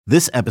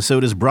This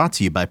episode is brought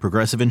to you by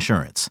Progressive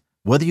Insurance.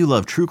 Whether you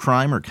love true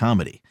crime or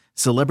comedy,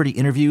 celebrity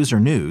interviews or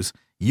news,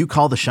 you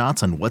call the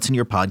shots on what's in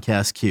your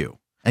podcast queue.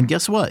 And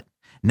guess what?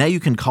 Now you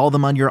can call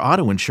them on your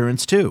auto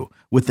insurance too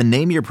with the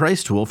Name Your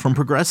Price tool from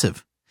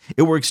Progressive.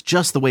 It works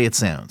just the way it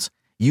sounds.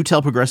 You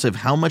tell Progressive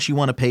how much you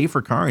want to pay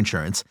for car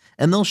insurance,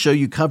 and they'll show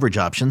you coverage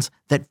options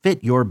that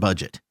fit your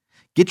budget.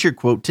 Get your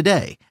quote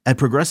today at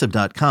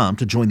Progressive.com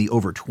to join the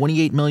over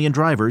 28 million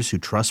drivers who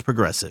trust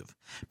Progressive.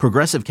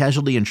 Progressive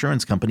Casualty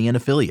Insurance Company and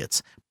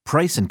Affiliates.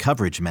 Price and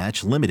coverage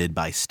match limited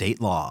by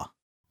state law.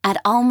 At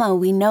Alma,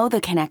 we know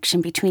the connection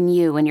between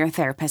you and your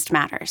therapist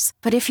matters.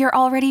 But if you're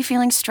already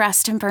feeling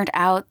stressed and burnt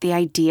out, the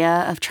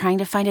idea of trying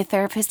to find a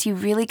therapist you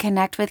really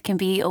connect with can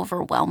be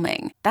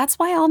overwhelming. That's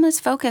why Alma's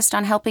focused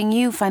on helping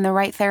you find the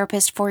right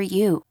therapist for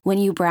you. When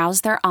you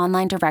browse their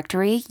online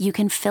directory, you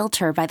can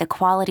filter by the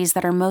qualities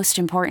that are most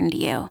important to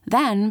you.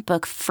 Then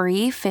book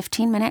free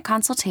 15-minute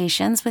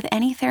consultations with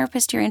any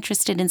therapist you're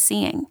interested in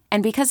seeing.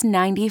 And because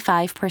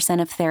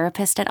 95% of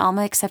therapists at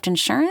Alma accept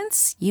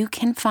insurance, you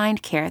can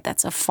find care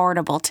that's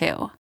affordable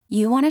too.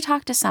 You want to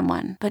talk to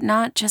someone, but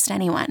not just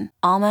anyone.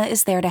 Alma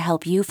is there to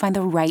help you find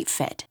the right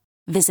fit.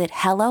 Visit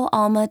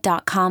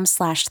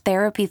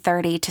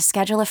helloalma.com/therapy30 to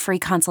schedule a free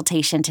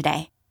consultation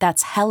today.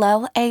 That's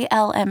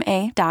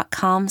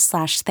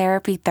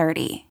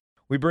helloalma.com/therapy30.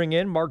 We bring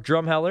in Mark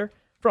Drumheller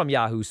from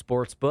Yahoo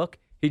Sportsbook.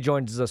 He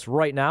joins us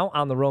right now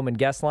on the Roman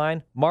guest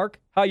line. Mark,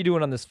 how you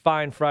doing on this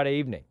fine Friday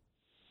evening?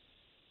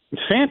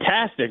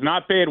 Fantastic.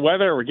 Not bad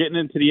weather. We're getting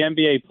into the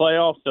NBA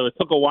playoffs, so it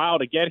took a while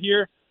to get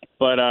here.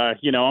 But,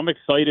 I'm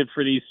excited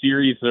for these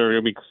series that are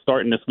going to be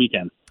starting this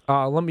weekend.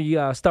 Let me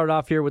start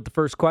off here with the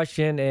first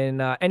question.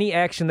 And any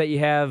action that you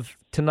have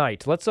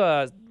tonight? Let's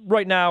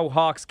right now,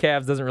 Hawks,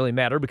 Cavs doesn't really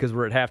matter because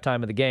we're at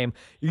halftime of the game.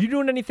 Are you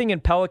doing anything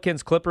in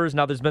Pelicans, Clippers?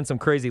 Now, there's been some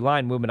crazy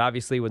line movement,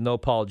 obviously, with no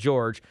Paul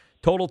George.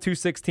 Total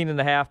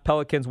 216.5.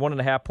 Pelicans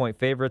 1.5-point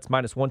favorites,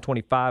 minus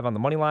 125 on the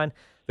money line.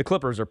 The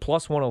Clippers are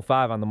plus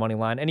 105 on the money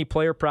line. Any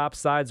player props,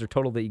 sides, or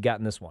total that you got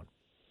in this one?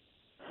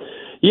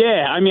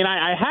 Yeah,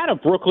 I had a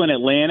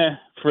Brooklyn-Atlanta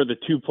for the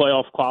two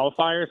playoff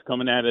qualifiers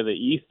coming out of the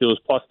East. It was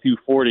plus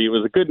 240. It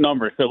was a good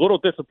number. So a little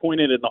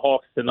disappointed in the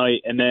Hawks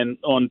tonight. And then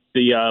on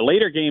the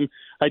later game,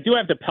 I do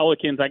have the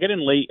Pelicans. I got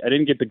in late. I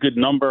didn't get the good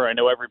number. I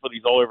know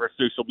everybody's all over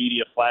social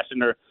media flashing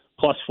their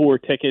plus 4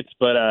 tickets,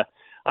 but I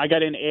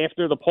got in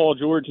after the Paul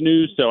George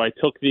news. So I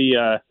took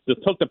the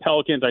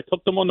Pelicans. I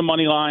took them on the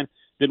money line.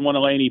 Didn't want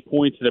to lay any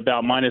points at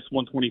about minus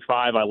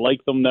 125. I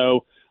like them,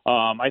 though.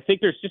 I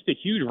think there's just a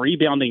huge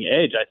rebounding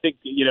edge. I think,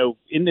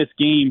 in this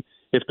game,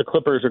 if the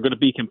Clippers are going to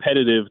be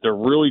competitive, they're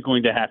really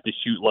going to have to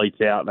shoot lights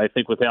out. And I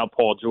think without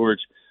Paul George,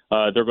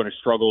 they're going to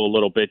struggle a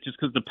little bit just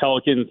because the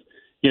Pelicans,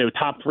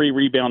 top 3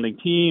 rebounding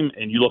team,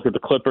 and you look at the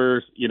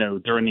Clippers,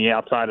 they're in the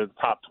outside of the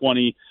top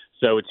 20.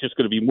 So it's just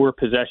going to be more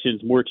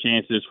possessions, more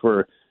chances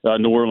for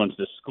New Orleans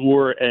to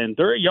score. And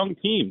they're a young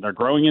team. They're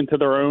growing into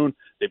their own.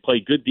 They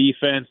play good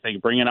defense. They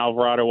bring in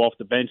Alvarado off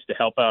the bench to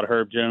help out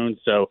Herb Jones.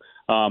 So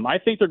I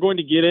think they're going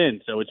to get in.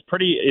 So it's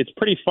pretty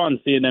fun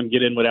seeing them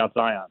get in without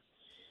Zion.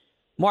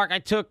 Mark, I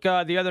took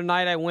the other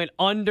night, I went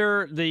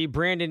under the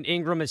Brandon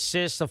Ingram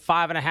assist of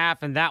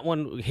 5.5, and that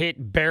one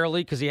hit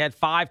barely because he had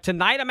 5.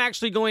 Tonight, I'm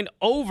actually going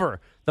over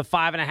the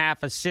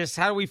 5.5 assists.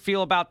 How do we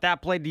feel about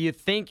that play? Do you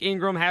think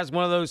Ingram has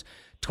one of those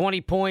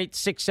 20-point,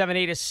 6, 7,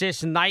 8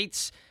 assist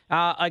nights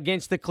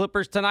against the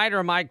Clippers tonight, or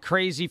am I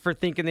crazy for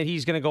thinking that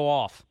he's going to go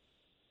off?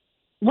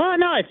 Well,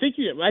 no, I think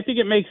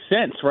it makes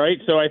sense, right?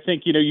 So I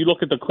think, you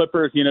look at the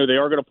Clippers, they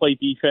are going to play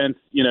defense.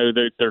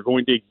 They're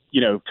going to,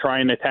 try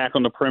and attack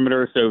on the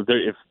perimeter. So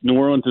if New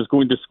Orleans is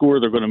going to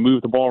score, they're going to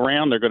move the ball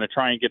around. They're going to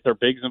try and get their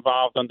bigs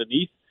involved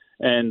underneath.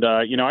 And,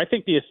 I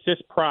think the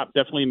assist prop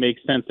definitely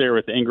makes sense there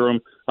with Ingram.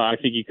 I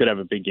think he could have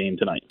a big game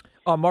tonight.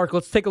 Mark,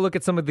 let's take a look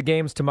at some of the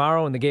games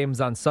tomorrow and the games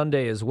on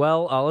Sunday as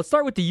well. Let's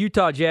start with the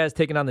Utah Jazz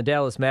taking on the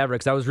Dallas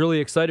Mavericks. I was really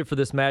excited for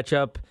this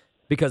matchup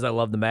because I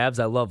love the Mavs.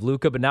 I love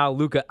Luka, but now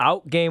Luka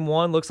out game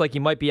 1. Looks like he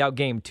might be out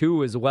game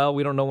 2 as well.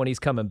 We don't know when he's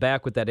coming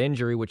back with that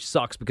injury, which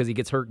sucks because he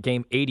gets hurt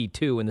game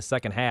 82 in the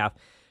second half.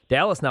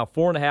 Dallas now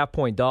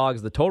 4.5-point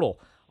dogs. The total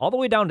all the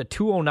way down to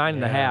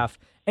 209.5.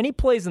 Any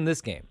plays in this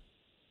game?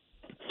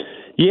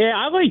 Yeah,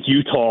 I like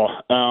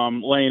Utah,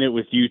 laying it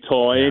with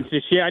Utah. Yeah. It's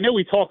just, I know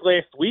we talked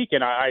last week,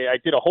 and I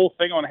did a whole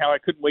thing on how I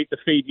couldn't wait to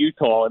fade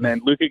Utah, and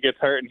then Luka gets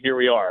hurt, and here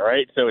we are,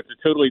 right? So it's a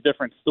totally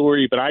different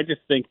story, but I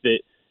just think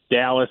that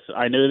Dallas,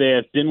 I know they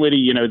have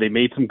Dinwiddie, they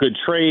made some good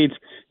trades.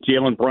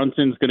 Jalen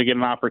Brunson's going to get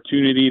an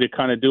opportunity to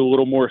kind of do a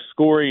little more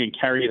scoring and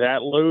carry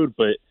that load,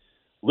 but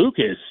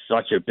Luka is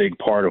such a big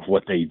part of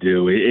what they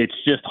do. It's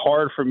just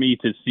hard for me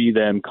to see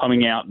them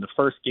coming out in the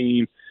first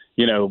game,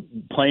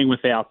 playing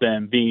without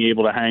them, being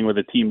able to hang with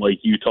a team like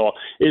Utah.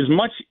 As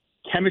much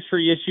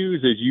chemistry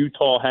issues as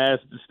Utah has,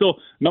 it's still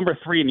number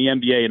 3 in the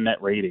NBA in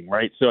net rating,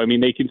 right? So,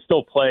 they can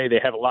still play. They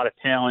have a lot of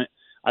talent.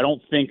 I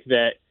don't think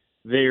that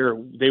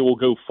they will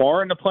go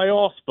far in the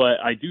playoffs,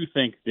 but I do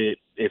think that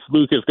if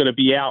Luka is going to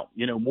be out,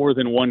 more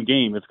than one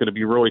game, it's going to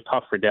be really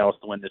tough for Dallas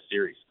to win this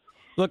series.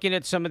 Looking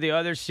at some of the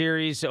other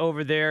series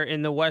over there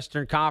in the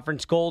Western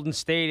Conference, Golden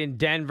State and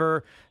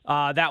Denver,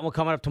 that one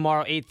coming up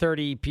tomorrow,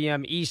 8:30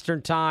 p.m.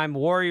 Eastern Time.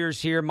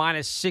 Warriors here,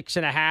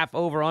 -6.5,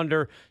 over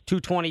under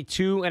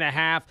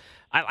 222.5.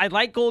 I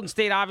like Golden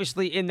State,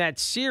 obviously, in that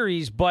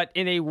series, but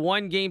in a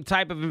one-game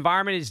type of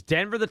environment, is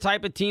Denver the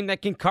type of team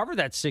that can cover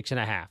that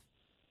 6.5?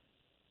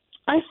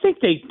 I think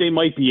they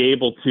might be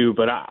able to,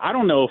 but I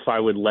don't know if I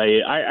would lay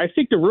it. I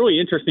think the really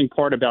interesting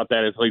part about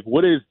that is, like,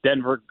 what is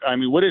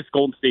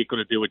Golden State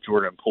going to do with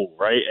Jordan Poole,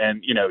 right?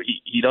 And,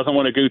 he doesn't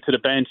want to go to the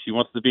bench. He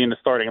wants to be in the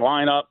starting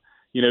lineup.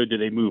 Do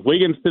they move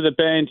Wiggins to the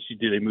bench?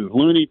 Do they move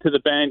Looney to the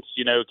bench?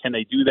 Can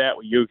they do that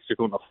with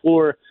Jokic on the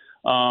floor?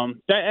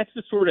 That's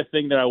the sort of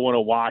thing that I want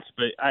to watch.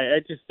 But I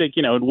just think,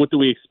 and what do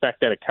we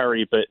expect out of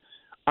Curry? But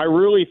I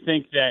really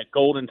think that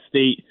Golden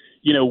State,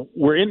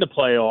 we're in the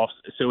playoffs,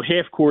 so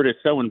half court is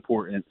so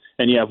important.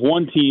 And you have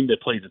one team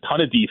that plays a ton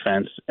of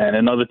defense and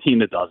another team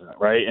that doesn't,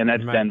 right? And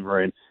that's Denver.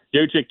 And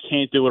Jokic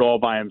can't do it all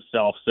by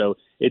himself. So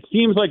it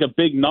seems like a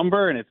big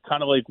number, and it's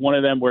kind of like one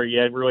of them where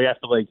you really have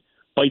to, like,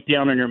 bite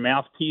down on your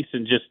mouthpiece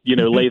and just,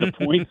 lay the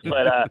points.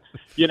 But,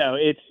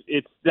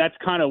 that's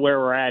kind of where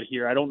we're at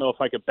here. I don't know if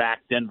I could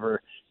back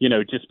Denver,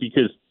 just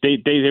because they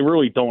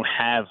really don't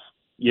have,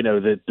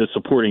 the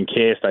supporting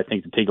cast, I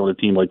think, to take on a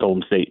team like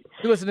Golden State.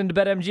 You're listening to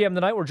BetMGM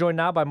tonight. We're joined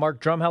now by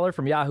Mark Drumheller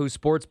from Yahoo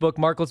Sportsbook.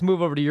 Mark, let's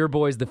move over to your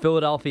boys, the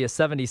Philadelphia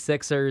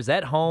 76ers,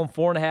 at home,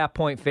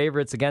 4.5-point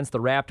favorites against the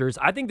Raptors.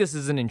 I think this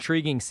is an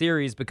intriguing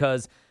series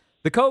because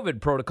the COVID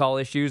protocol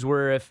issues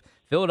where if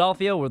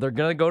Philadelphia, where they're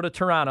going to go to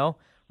Toronto,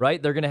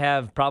 right, they're going to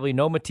have probably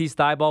no Matisse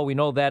Thybulle. We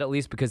know that at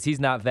least because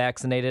he's not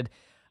vaccinated.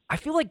 I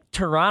feel like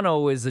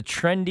Toronto is a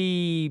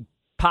trendy,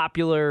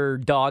 popular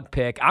dog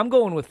pick. I'm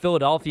going with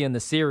Philadelphia in the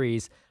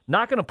series.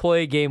 Not going to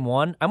play game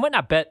one. I might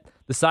not bet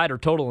the side or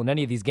total in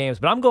any of these games,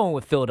 but I'm going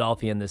with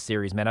Philadelphia in this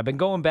series, man. I've been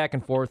going back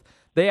and forth.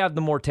 They have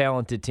the more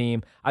talented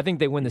team. I think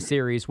they win the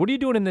series. What are you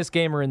doing in this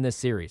game or in this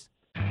series?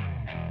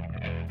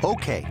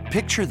 Okay,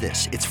 picture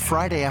this. It's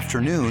Friday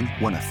afternoon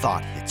when a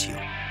thought hits you.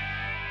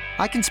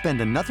 I can spend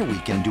another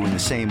weekend doing the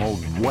same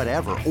old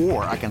whatever,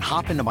 or I can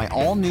hop into my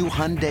all-new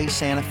Hyundai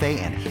Santa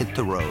Fe and hit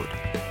the road.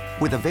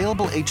 With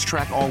available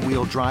H-Track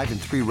all-wheel drive and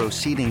 3-row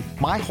seating,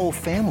 my whole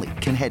family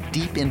can head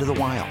deep into the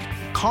wild.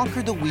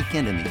 Conquer the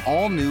weekend in the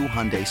all-new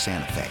Hyundai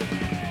Santa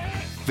Fe.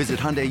 Visit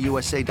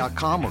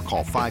HyundaiUSA.com or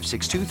call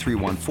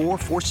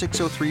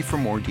 562-314-4603 for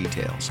more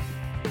details.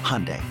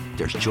 Hyundai,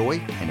 there's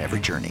joy in every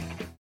journey.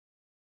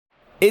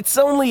 It's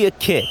only a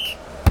kick,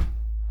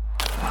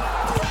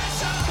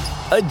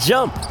 a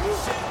jump,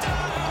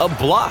 a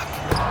block.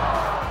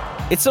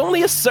 It's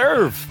only a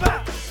serve.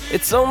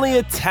 It's only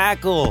a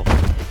tackle,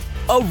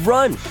 a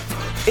run.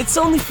 It's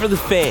only for the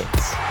fans.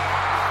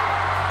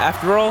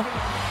 After all,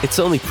 it's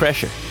only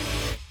pressure.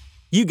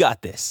 You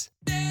got this.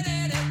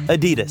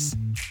 Adidas.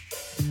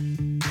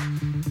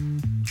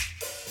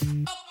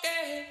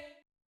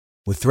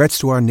 With threats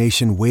to our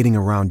nation waiting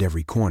around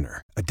every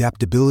corner,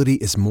 adaptability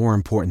is more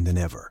important than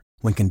ever.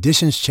 When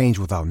conditions change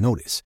without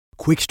notice,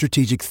 quick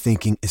strategic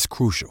thinking is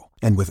crucial.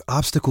 And with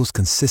obstacles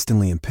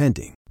consistently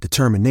impending,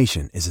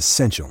 determination is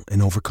essential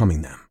in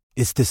overcoming them.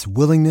 It's this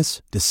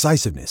willingness,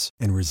 decisiveness,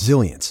 and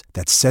resilience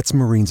that sets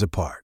Marines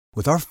apart.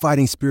 With our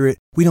fighting spirit,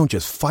 we don't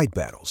just fight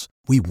battles,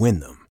 we win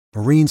them.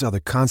 Marines are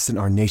the constant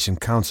our nation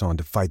counts on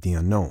to fight the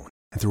unknown.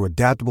 And through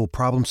adaptable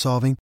problem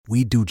solving,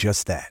 we do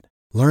just that.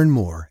 Learn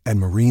more at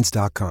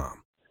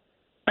Marines.com.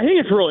 I think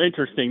it's real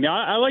interesting.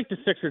 Now, I like the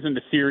Sixers in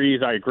the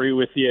series. I agree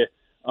with you.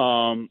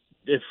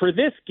 For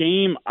this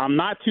game, I'm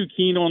not too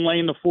keen on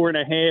laying the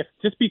 4.5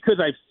 just because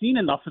I've seen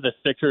enough of the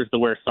Sixers to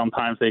where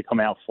sometimes they come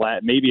out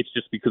flat. Maybe it's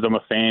just because I'm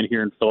a fan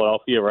here in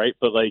Philadelphia, right?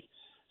 But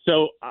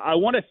so I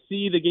want to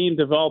see the game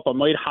develop. I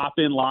might hop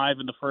in live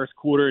in the first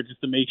quarter just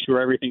to make sure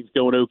everything's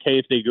going okay.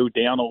 If they go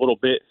down a little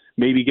bit,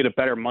 maybe get a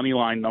better money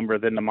line number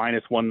than the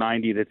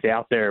 -190 that's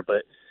out there.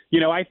 But,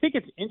 I think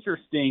it's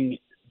interesting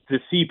to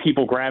see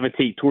people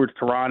gravitate towards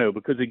Toronto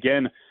because,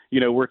 again,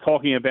 we're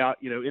talking about,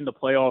 in the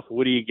playoffs,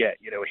 what do you get?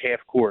 Half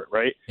court,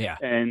 right? Yeah.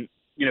 And,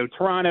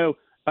 Toronto,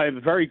 I have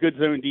a very good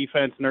zone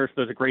defense. Nurse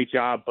does a great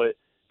job, but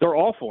they're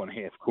awful in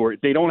half court.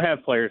 They don't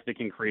have players that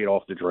can create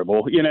off the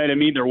dribble. You know what I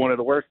mean? They're one of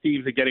the worst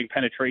teams at getting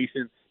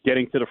penetration,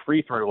 getting to the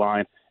free throw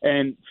line.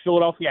 And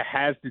Philadelphia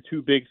has the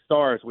two big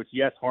stars, which,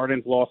 yes,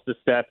 Harden's lost a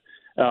step,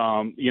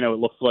 it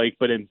looks like,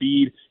 but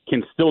Embiid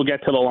can still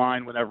get to the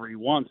line whenever he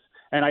wants.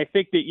 And I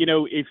think that,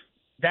 if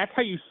that's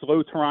how you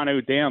slow Toronto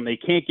down. They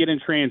can't get in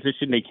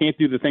transition. They can't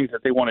do the things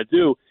that they want to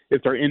do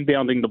if they're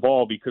inbounding the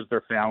ball because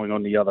they're fouling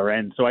on the other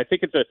end. So I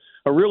think it's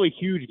a really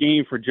huge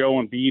game for Joe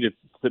Embiid. It's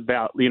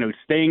about,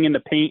 staying in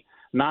the paint,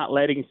 not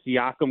letting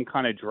Siakam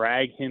kind of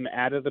drag him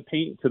out of the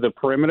paint to the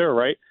perimeter,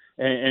 right?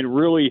 And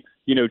really,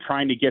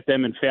 trying to get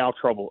them in foul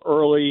trouble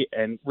early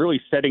and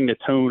really setting the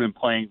tone and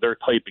playing their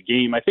type of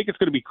game. I think it's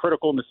going to be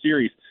critical in the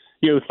series.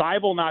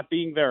 Thybulle not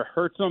being there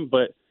hurts them,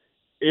 but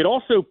it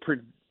also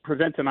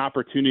presents an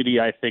opportunity,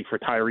 I think, for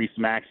Tyrese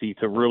Maxey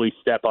to really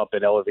step up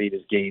and elevate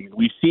his game.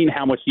 We've seen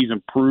how much he's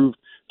improved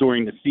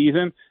during the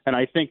season, and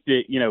I think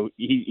that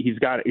he's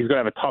going to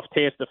have a tough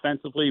task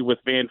defensively with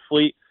Van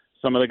Fleet.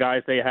 Some of the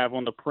guys they have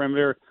on the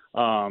perimeter,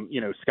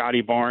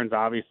 Scotty Barnes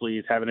obviously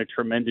is having a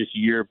tremendous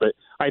year, but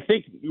I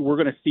think we're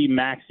going to see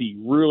Maxey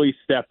really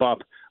step up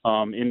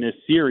in this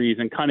series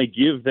and kind of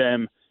give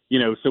them,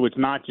 so it's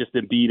not just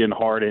Embiid and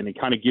Harden, and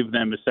kind of give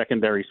them a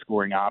secondary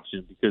scoring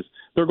option because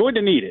they're going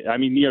to need it. I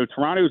mean,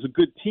 Toronto is a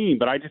good team,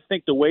 but I just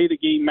think the way the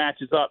game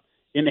matches up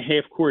in the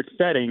half-court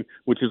setting,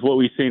 which is what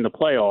we see in the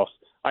playoffs,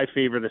 I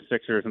favor the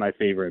Sixers and I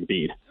favor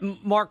Embiid.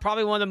 Mark,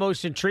 probably one of the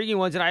most intriguing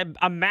ones. And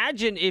I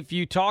imagine if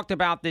you talked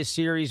about this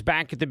series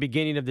back at the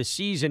beginning of the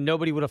season,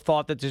 nobody would have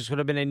thought that this would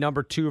have been a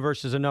number 2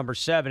 versus a number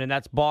 7, and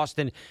that's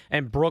Boston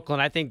and Brooklyn.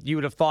 I think you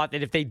would have thought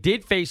that if they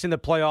did face in the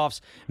playoffs,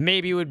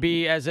 maybe it would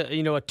be as a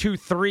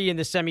 2-3 in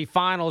the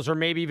semifinals, or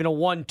maybe even a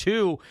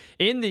 1-2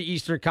 in the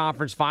Eastern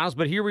Conference Finals.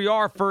 But here we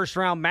are, first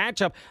round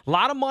matchup. A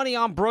lot of money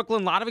on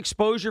Brooklyn, a lot of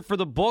exposure for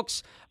the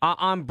books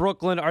on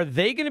Brooklyn. Are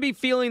they going to be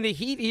feeling the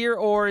heat here,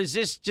 or is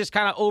this just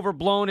kind of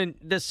overblown and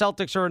the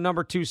Celtics are a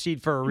number 2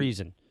 seed for a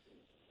reason?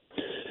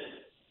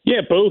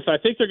 Yeah, both. I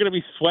think they're going to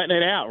be sweating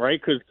it out, right?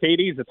 Because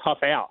KD's a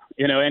tough out,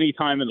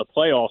 anytime in the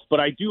playoffs. But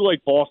I do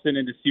like Boston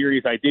in the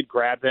series. I did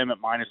grab them at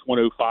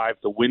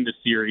 -105 to win the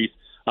series.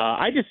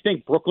 I just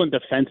think Brooklyn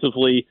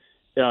defensively,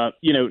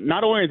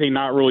 not only are they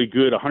not really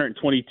good,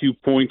 122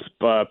 points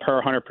per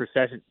 100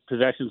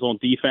 possessions on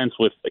defense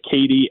with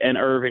KD and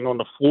Irving on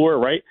the floor,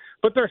 right?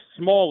 But they're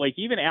small, like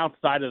even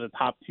outside of the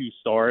top 2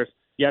 stars.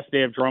 Yes, they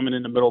have Drummond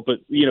in the middle, but,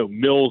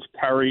 Mills,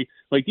 Perry,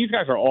 like these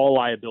guys are all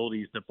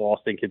liabilities that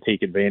Boston can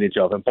take advantage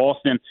of. And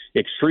Boston,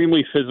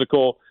 extremely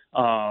physical,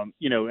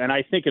 and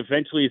I think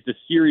eventually as the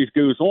series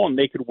goes on,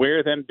 they could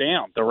wear them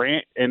down.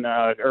 Durant and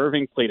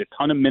Irving played a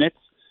ton of minutes,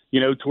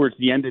 towards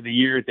the end of the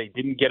year. They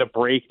didn't get a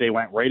break. They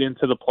went right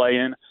into the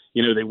play-in.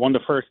 They won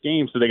the first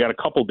game, so they got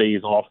a couple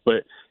days off.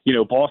 But,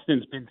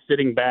 Boston's been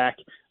sitting back,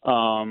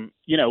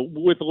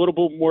 with a little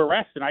bit more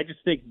rest. And I just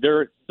think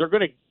they're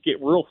going to get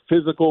real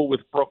physical with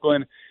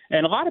Brooklyn.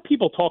 And a lot of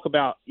people talk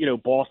about,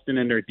 Boston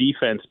and their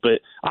defense, but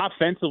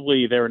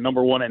offensively, they're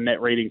number 1 in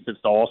net rating since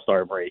the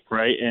All-Star break,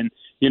 right? And,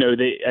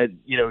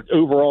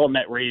 overall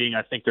net rating,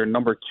 I think they're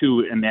number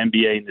 2 in the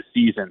NBA in the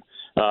season.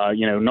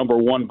 Number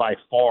 1 by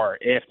far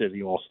after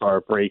the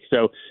All-Star break.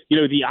 So,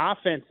 the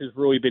offense has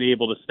really been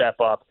able to step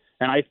up.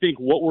 And I think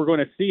what we're going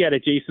to see out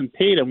of Jason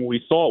Tatum,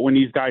 we saw it when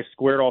these guys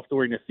squared off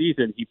during the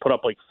season. He put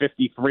up like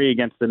 53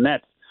 against the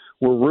Nets.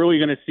 We're really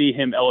going to see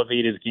him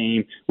elevate his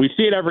game. We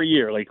see it every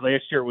year. Like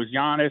last year it was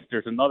Giannis.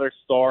 There's another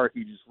star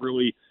who just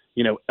really,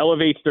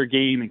 elevates their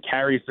game and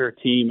carries their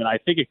team. And I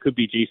think it could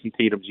be Jason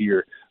Tatum's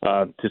year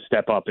to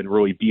step up and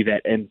really be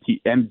that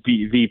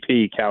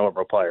MVP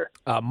caliber player.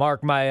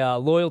 Mark, my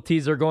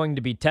loyalties are going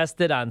to be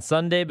tested on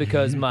Sunday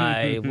because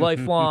my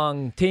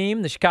lifelong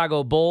team, the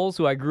Chicago Bulls,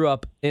 who I grew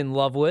up in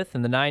love with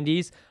in the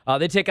 90s,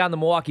 they take on the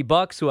Milwaukee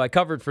Bucks, who I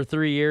covered for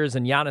 3 years,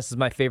 and Giannis is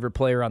my favorite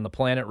player on the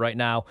planet right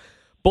now.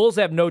 Bulls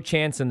have no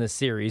chance in this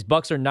series.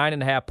 Bucks are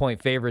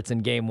 9.5-point favorites in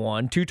Game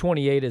 1.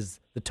 228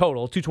 is the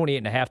total,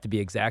 228.5 to be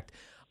exact.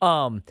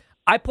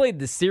 I played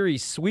the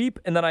series sweep,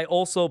 and then I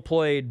also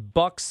played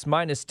Bucks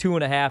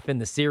 -2.5 in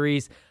the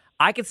series.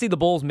 I could see the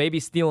Bulls maybe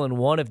stealing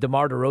one if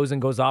DeMar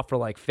DeRozan goes off for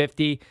like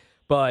 50.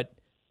 But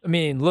I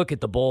mean, look at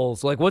the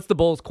Bulls. Like, what's the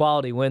Bulls'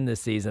 quality win this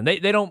season?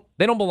 They don't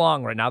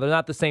belong right now. They're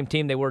not the same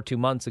team they were 2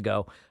 months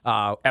ago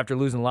after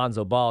losing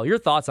Lonzo Ball. Your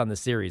thoughts on this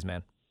series,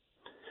 man?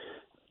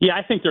 Yeah,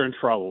 I think they're in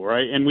trouble,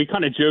 right? And we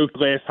kind of joked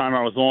last time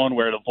I was on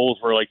where the Bulls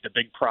were like the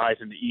big prize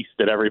in the East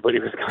that everybody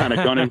was kind of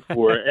gunning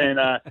for. And,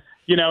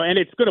 and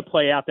it's going to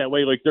play out that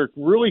way. Like, there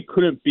really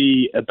couldn't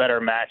be a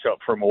better matchup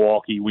for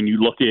Milwaukee when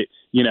you look at,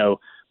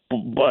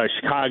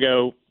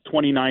 Chicago,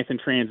 29th in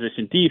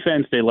transition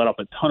defense. They let up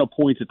a ton of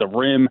points at the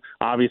rim.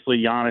 Obviously,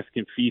 Giannis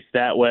can feast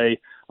that way.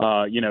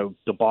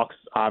 The Bucks,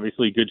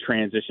 obviously, good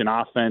transition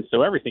offense.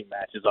 So everything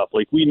matches up.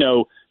 Like, we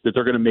know that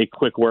they're going to make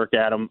quick work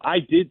at them. I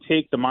did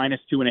take the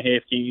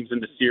 -2.5 games in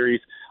the series.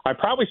 I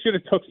probably should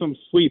have took some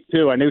sweep,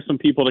 too. I know some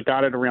people that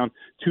got it around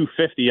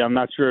 250. I'm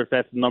not sure if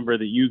that's the number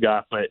that you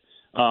got, but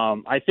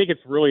I think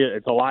it's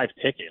a live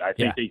ticket. I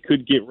think they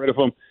could get rid of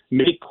them,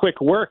 make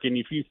quick work. And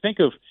if you think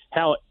of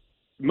how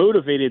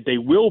motivated they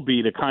will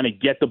be to kind of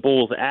get the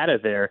Bulls out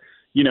of there,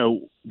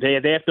 they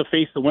have to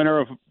face the winner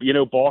of,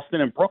 Boston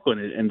and Brooklyn,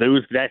 and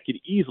that could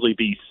easily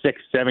be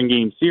 6-7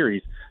 game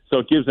series. So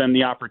it gives them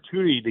the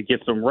opportunity to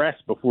get some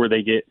rest before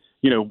they get,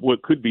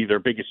 what could be their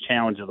biggest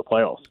challenge of the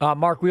playoffs.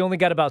 Mark, we only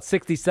got about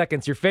 60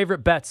 seconds. Your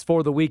favorite bets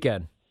for the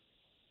weekend?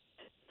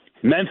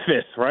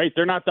 Memphis, right?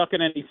 They're not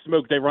ducking any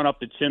smoke. They run up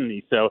the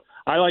chimney. So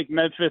I like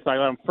Memphis. I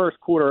got them first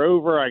quarter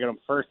over. I got them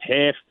first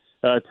half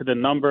to the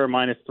number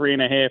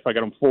 -3.5. I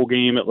got them full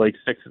game at like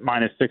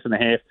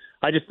 -6.5.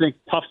 I just think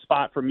tough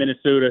spot for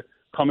Minnesota.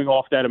 coming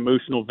off that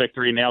emotional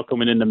victory, now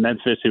coming into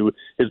Memphis, who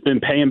has been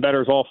paying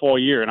bettors off all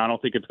year, and I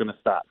don't think it's going to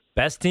stop.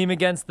 Best team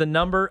against the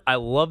number. I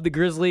love the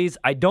Grizzlies.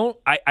 I don't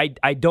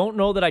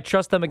know that I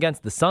trust them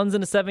against the Suns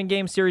in a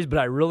 7-game series, but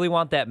I really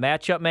want that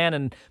matchup, man.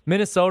 And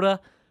Minnesota,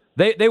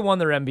 they won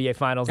their NBA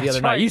Finals the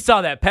other night. You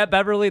saw that. Pat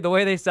Beverly, the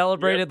way they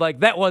celebrated, like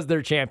that was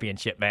their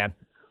championship, man.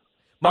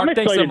 Mark, I'm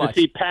thanks so excited much.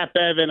 to see Pat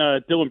Bev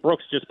and Dillon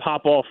Brooks just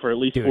pop off for at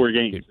least 4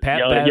 games,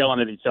 yelling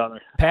at each other.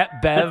 Pat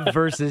Bev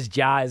versus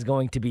Ja is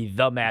going to be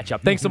the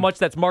matchup. Thanks so much.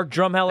 That's Mark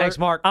Drumheller. Thanks,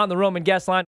 Mark. On the Roman Guest Line.